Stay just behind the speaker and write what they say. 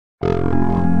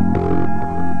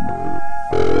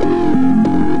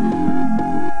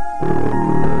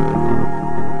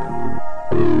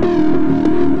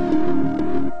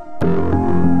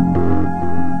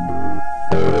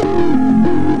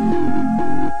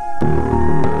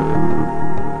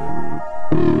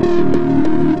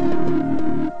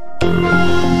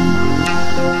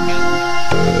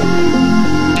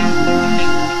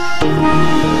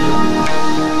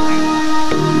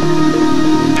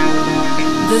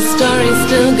story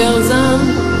still goes on,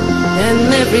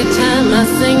 and every time I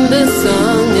sing this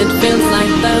song it feels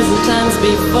like 1,000 times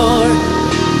before.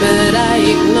 But I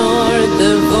ignore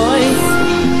the voice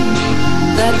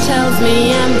that tells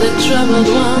me I'm the troubled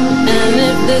one, and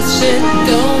if this shit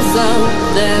goes on,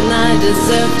 then I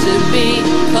deserve to be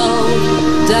called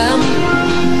dumb.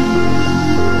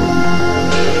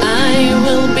 I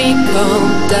will be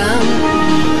called dumb.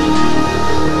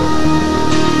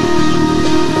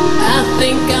 I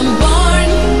think I'm born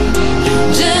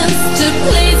just to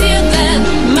please you, that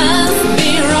must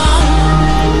be wrong.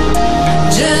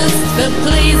 Just for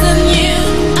pleasing you,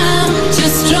 I'm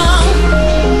too strong.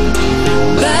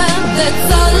 But that's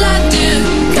all I do,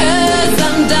 'cause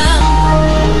I'm dumb.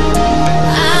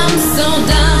 I'm so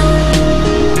dumb.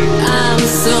 I'm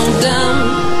so dumb.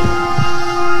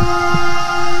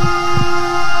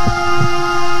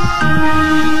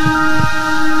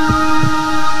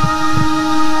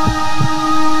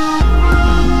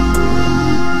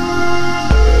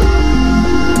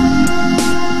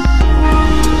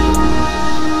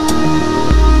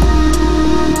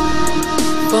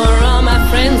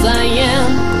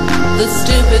 The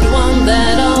stupid one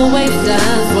that always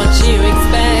does what you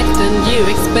expect, and you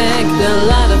expect a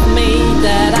lot of me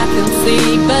that I can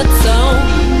see. But so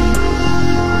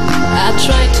I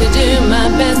try to do my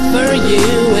best for you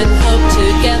and hope to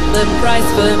get the prize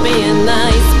for being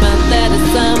nice, but that is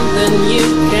something you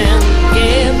can't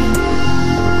give.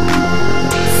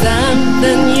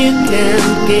 Something you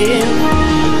can't give.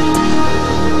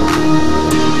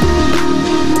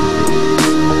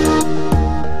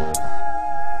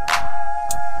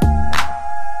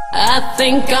 I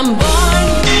think I'm born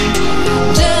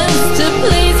just to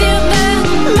please you.